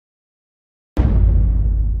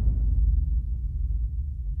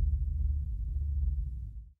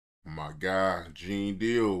My guy, Gene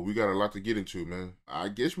Deal, we got a lot to get into, man. I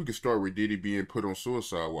guess we could start with Diddy being put on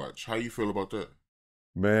suicide watch. How you feel about that?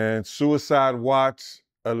 Man, suicide watch,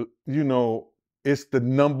 it's the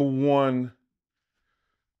number one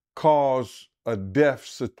cause of death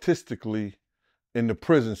statistically in the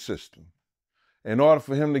prison system. In order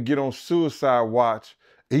for him to get on suicide watch,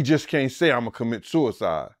 he just can't say, I'm going to commit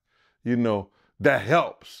suicide. You know, that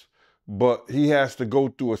helps. But he has to go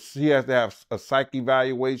through he has to have a psych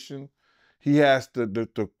evaluation. He has to,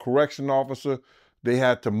 the correction officer, they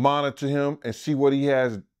had to monitor him and see what he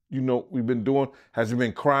has, we've been doing. Has he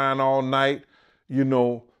been crying all night?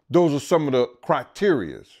 Those are some of the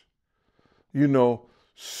criterias.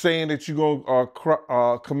 Saying that you're going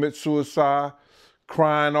to commit suicide,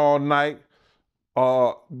 crying all night,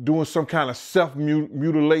 doing some kind of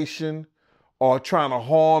self-mutilation or trying to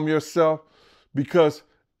harm yourself, because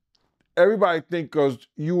everybody think because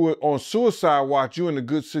you were on suicide watch, you're in a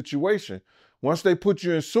good situation. Once they put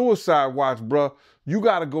you in suicide watch, bruh, you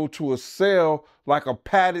got to go to a cell, like a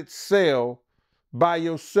padded cell by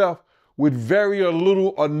yourself with very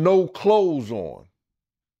little or no clothes on.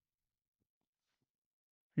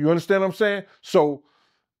 You understand what I'm saying? So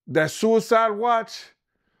that suicide watch,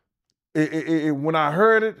 when I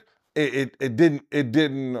heard it didn't,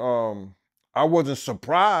 I wasn't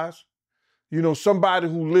surprised. Somebody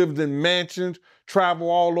who lived in mansions,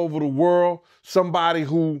 travel all over the world, somebody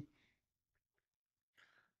who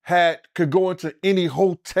could go into any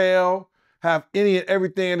hotel, have any and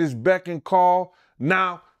everything at his beck and call.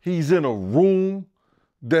 Now he's in a room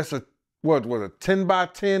that's a 10 by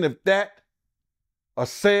 10, if that, a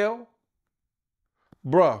cell.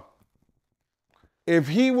 Bruh, if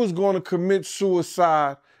he was going to commit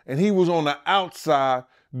suicide and he was on the outside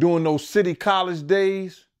during those city college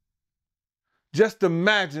days, just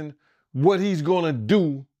imagine what he's going to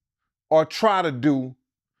do or try to do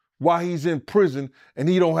while he's in prison and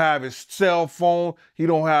he don't have his cell phone, he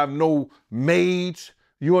don't have no maids.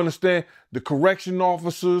 You understand? The correction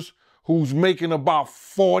officers who's making about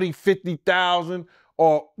 40, 50,000,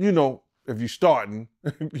 or, if you're starting,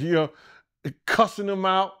 cussing them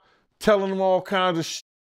out, telling them all kinds of shit.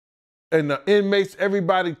 And the inmates,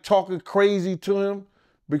 everybody talking crazy to him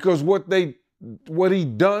because what he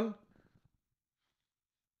done.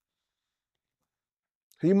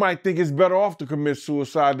 He might think it's better off to commit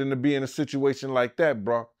suicide than to be in a situation like that,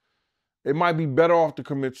 bro. It might be better off to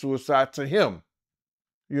commit suicide to him.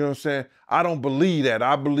 You know what I'm saying? I don't believe that.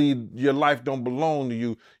 I believe your life don't belong to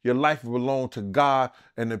you. Your life belongs to God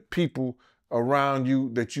and the people around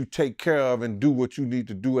you that you take care of and do what you need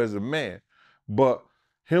to do as a man. But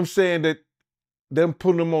him saying that, them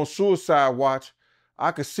putting him on suicide watch,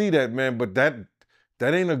 I could see that, man, but that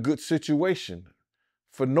ain't a good situation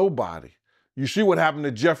for nobody. You see what happened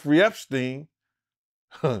to Jeffrey Epstein?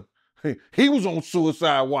 He was on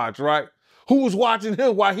suicide watch, right? Who was watching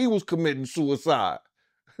him while he was committing suicide?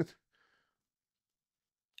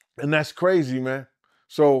 And that's crazy, man.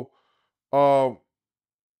 So I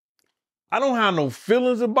don't have no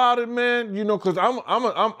feelings about it, man. Because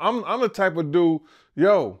I'm the type of dude.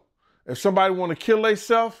 Yo, if somebody want to kill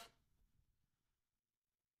themselves,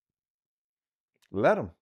 let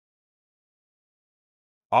them.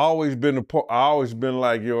 I always been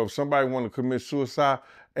like, yo, if somebody want to commit suicide,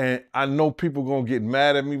 and I know people gonna get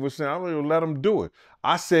mad at me for saying, I'm gonna let them do it.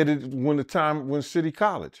 I said it when City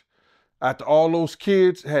College, after all those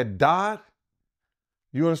kids had died.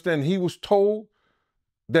 You understand? He was told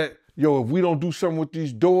that, yo, if we don't do something with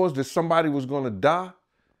these doors, that somebody was gonna die.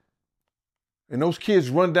 And those kids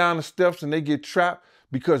run down the steps and they get trapped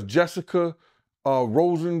because Jessica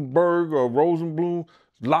Rosenberg or Rosenblum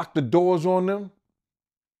locked the doors on them.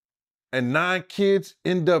 And 9 kids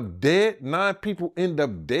end up dead. 9 people end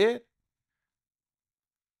up dead.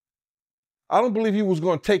 I don't believe he was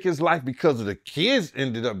going to take his life because of the kids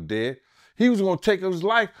ended up dead. He was going to take his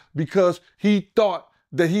life because he thought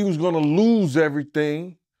that he was going to lose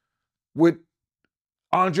everything with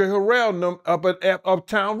Andre Harrell up at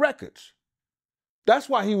Uptown Records. That's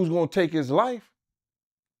why he was going to take his life.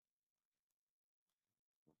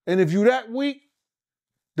 And if you're that weak,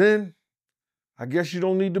 then I guess you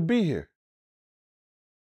don't need to be here.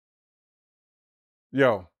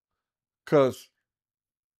 Yo, because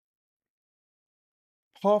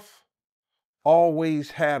Puff always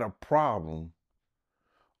had a problem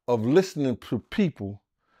of listening to people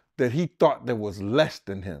that he thought that was less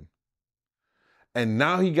than him. And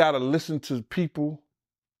now he got to listen to people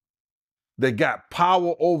that got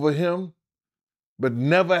power over him, but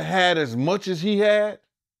never had as much as he had.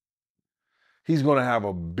 He's going to have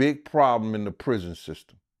a big problem in the prison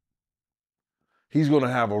system. He's going to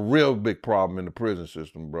have a real big problem in the prison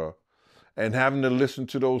system, bro. and having to listen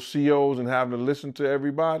to those CEOs and having to listen to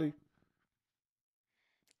everybody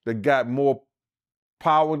that got more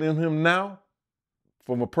power than him now,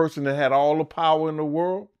 from a person that had all the power in the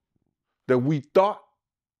world that we thought,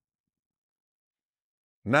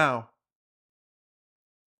 now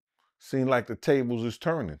seem like the tables is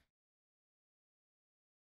turning.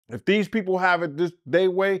 If these people have it this their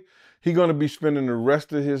way, he's going to be spending the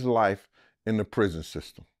rest of his life in the prison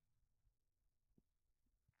system.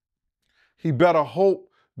 He better hope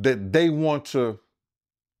that they want to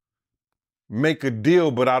make a deal,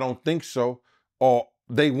 but I don't think so, or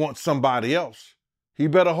they want somebody else. He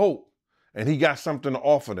better hope, and he got something to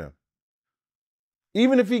offer them.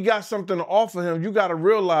 Even if he got something to offer him, you got to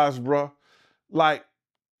realize, bro, like,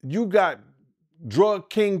 you got drug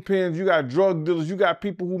kingpins, you got drug dealers, you got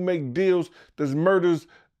people who make deals, there's murders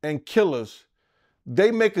and killers. They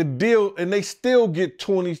make a deal and they still get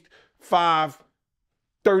 25,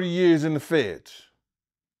 30 years in the feds.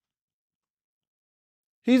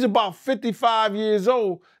 He's about 55 years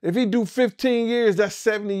old. If he do 15 years, that's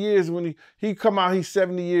 70 years. When he come out, he's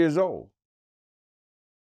 70 years old.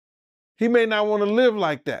 He may not want to live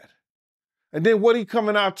like that. And then what he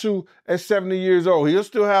coming out to at 70 years old? He'll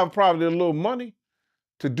still have probably a little money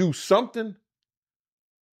to do something,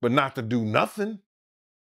 but not to do nothing.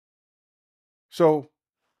 So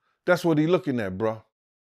that's what he's looking at, bro.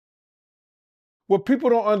 What people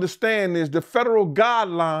don't understand is the federal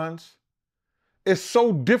guidelines is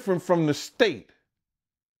so different from the state.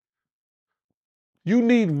 You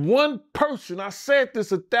need one person, I said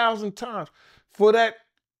this 1,000 times, for that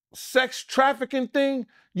sex trafficking thing,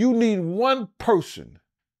 you need one person.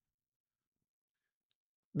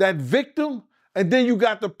 That victim, and then you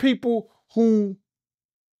got the people who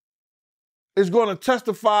is going to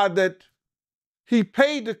testify that he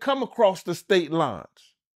paid to come across the state lines.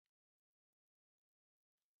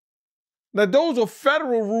 Now, those are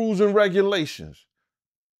federal rules and regulations.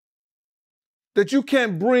 That you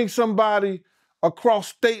can't bring somebody across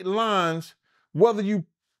state lines, whether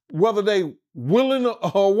they willing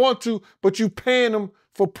or want to, but you paying them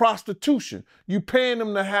for prostitution. You paying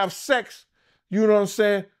them to have sex, you know what I'm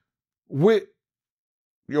saying, with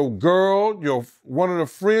your girl, one of the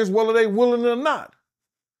friends, whether they willing or not.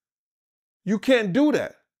 You can't do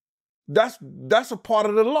that. That's a part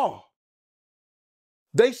of the law.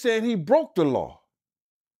 They saying he broke the law.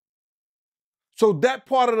 So that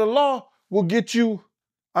part of the law will get you,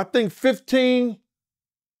 I think, 15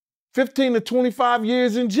 to 25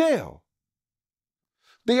 years in jail.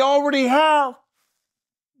 They already have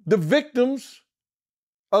the victims,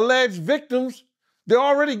 alleged victims. They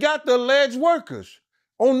already got the alleged workers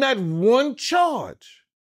on that one charge.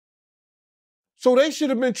 So they should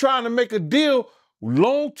have been trying to make a deal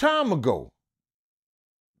long time ago.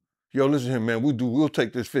 Yo, listen here, man, we'll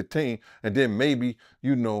take this 15, and then maybe,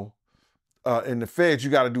 in the feds, you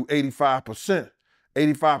got to do 85%.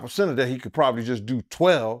 85% of that, he could probably just do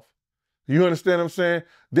 12. You understand what I'm saying?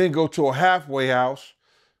 Then go to a halfway house,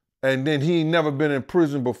 and then he ain't never been in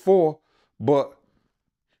prison before, but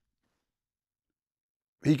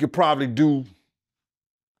he could probably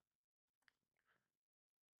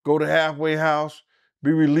go to halfway house,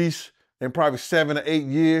 be released in probably 7 or 8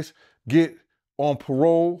 years, get on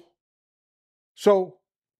parole. So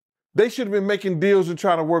they should have been making deals and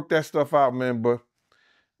trying to work that stuff out, man, but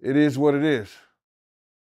it is what it is.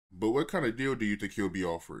 But what kind of deal do you think he'll be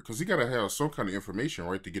offered? Because he got to have some kind of information,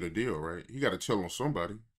 right, to get a deal, right? He got to tell on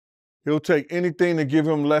somebody. He'll take anything to give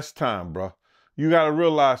him less time, bro. You got to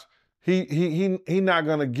realize he not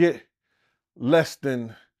going to get less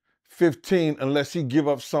than 15 unless he give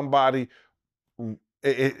up somebody.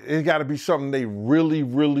 It got to be something they really,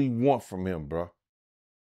 really want from him, bro.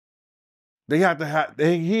 He had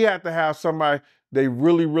to have somebody they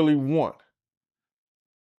really, really want.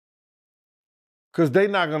 Because they're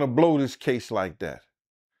not going to blow this case like that.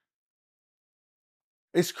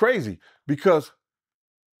 It's crazy because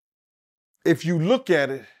if you look at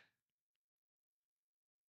it,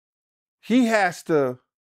 he has to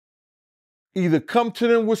either come to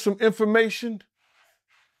them with some information,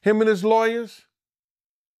 him and his lawyers,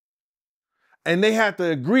 and they have to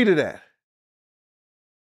agree to that.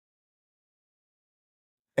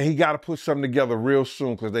 And he got to put something together real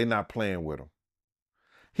soon because they're not playing with him.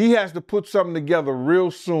 He has to put something together real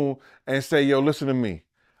soon and say, yo, listen to me.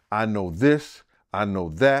 I know this. I know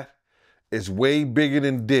that. It's way bigger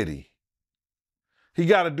than Diddy. He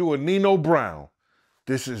got to do a Nino Brown.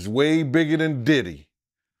 This is way bigger than Diddy.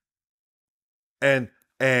 And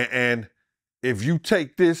if you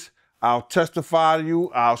take this, I'll testify to you.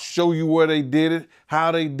 I'll show you where they did it,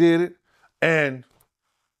 how they did it. And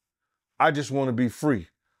I just want to be free.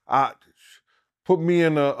 put me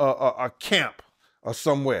in a camp or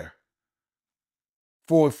somewhere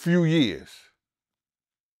for a few years.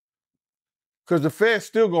 Because the Fed's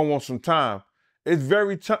still gonna want some time. It's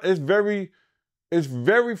very few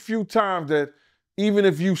times that even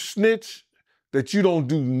if you snitch, that you don't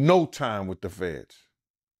do no time with the Feds.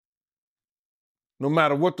 No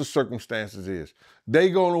matter what the circumstances is, they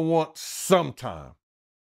gonna want some time.